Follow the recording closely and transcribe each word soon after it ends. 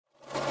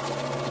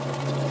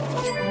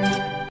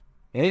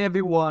Hey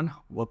everyone,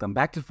 welcome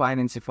back to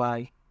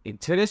Financify. In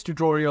today's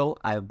tutorial,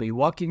 I'll be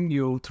walking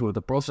you through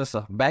the process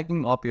of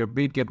backing up your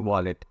Bitget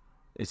wallet.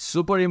 It's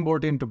super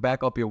important to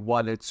back up your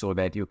wallet so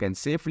that you can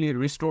safely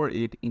restore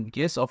it in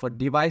case of a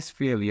device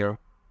failure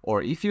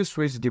or if you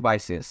switch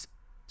devices.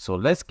 So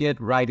let's get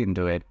right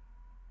into it.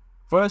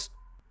 First,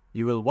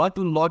 you will want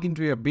to log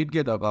into your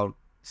Bitget account.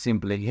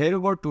 Simply head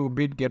over to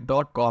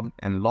bitget.com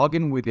and log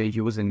in with your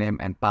username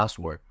and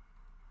password.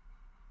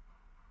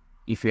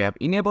 If you have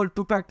enabled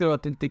two-factor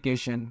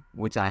authentication,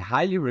 which I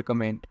highly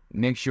recommend,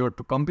 make sure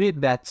to complete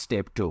that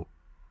step too.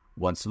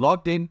 Once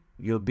logged in,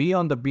 you'll be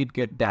on the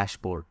Bitget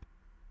dashboard.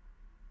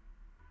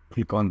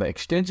 Click on the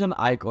extension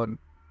icon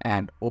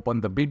and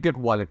open the Bitget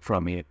wallet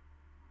from it.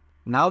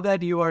 Now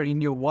that you are in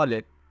your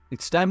wallet,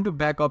 it's time to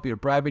back up your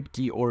private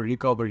key or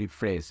recovery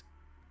phrase.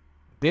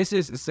 This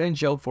is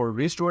essential for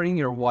restoring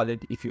your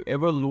wallet if you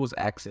ever lose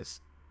access.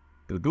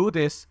 To do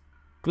this,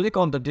 click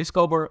on the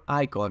Discover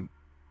icon,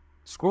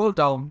 scroll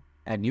down,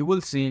 and you will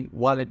see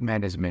Wallet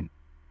Management.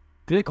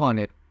 Click on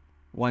it.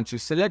 Once you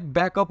select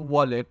Backup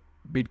Wallet,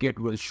 Bitget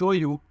will show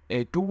you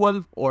a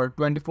 12 or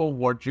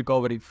 24-word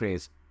recovery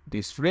phrase.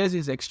 This phrase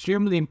is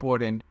extremely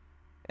important.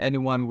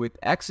 Anyone with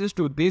access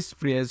to this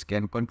phrase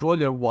can control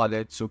your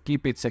wallet, so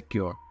keep it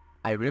secure.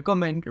 I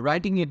recommend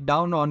writing it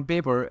down on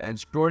paper and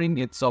storing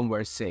it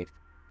somewhere safe,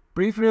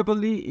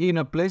 preferably in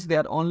a place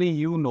that only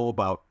you know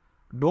about.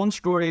 Don't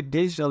store it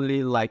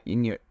digitally like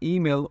in your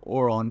email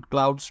or on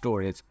cloud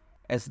storage,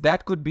 as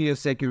that could be a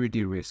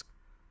security risk.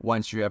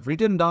 Once you have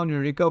written down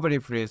your recovery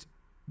phrase,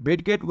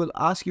 Bitget will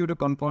ask you to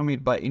confirm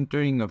it by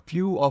entering a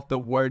few of the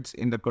words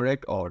in the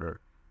correct order.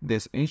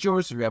 This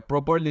ensures you have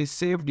properly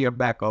saved your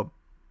backup.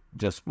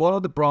 Just follow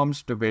the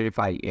prompts to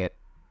verify it.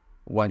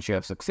 Once you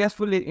have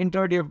successfully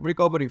entered your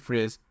recovery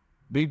phrase,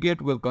 Bitget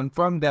will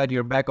confirm that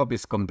your backup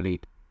is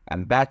complete.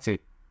 And that's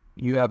it.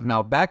 You have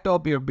now backed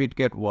up your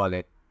Bitget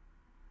wallet.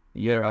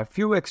 Here are a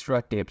few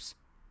extra tips.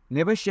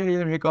 Never share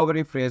your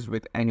recovery phrase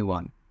with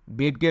anyone.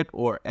 Bitget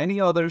or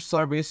any other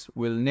service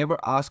will never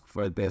ask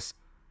for this,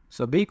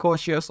 so be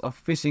cautious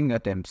of phishing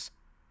attempts.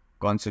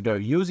 Consider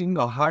using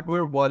a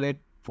hardware wallet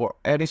for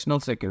additional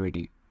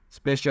security,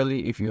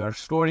 especially if you are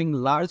storing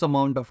large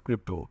amount of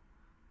crypto.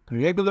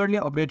 Regularly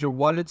update your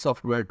wallet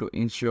software to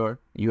ensure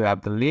you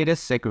have the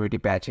latest security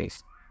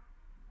patches.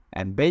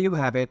 And there you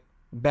have it.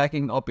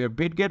 Backing up your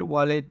Bitget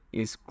wallet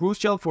is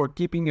crucial for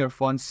keeping your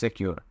funds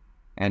secure,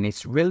 and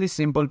it's really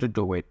simple to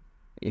do it.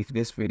 If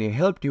this video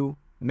helped you,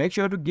 make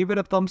sure to give it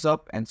a thumbs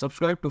up and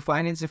subscribe to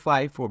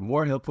Financify for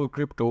more helpful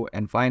crypto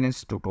and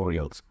finance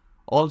tutorials.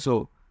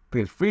 Also,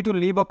 feel free to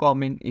leave a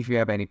comment if you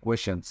have any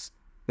questions.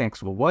 Thanks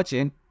for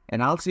watching,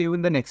 and I'll see you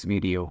in the next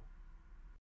video.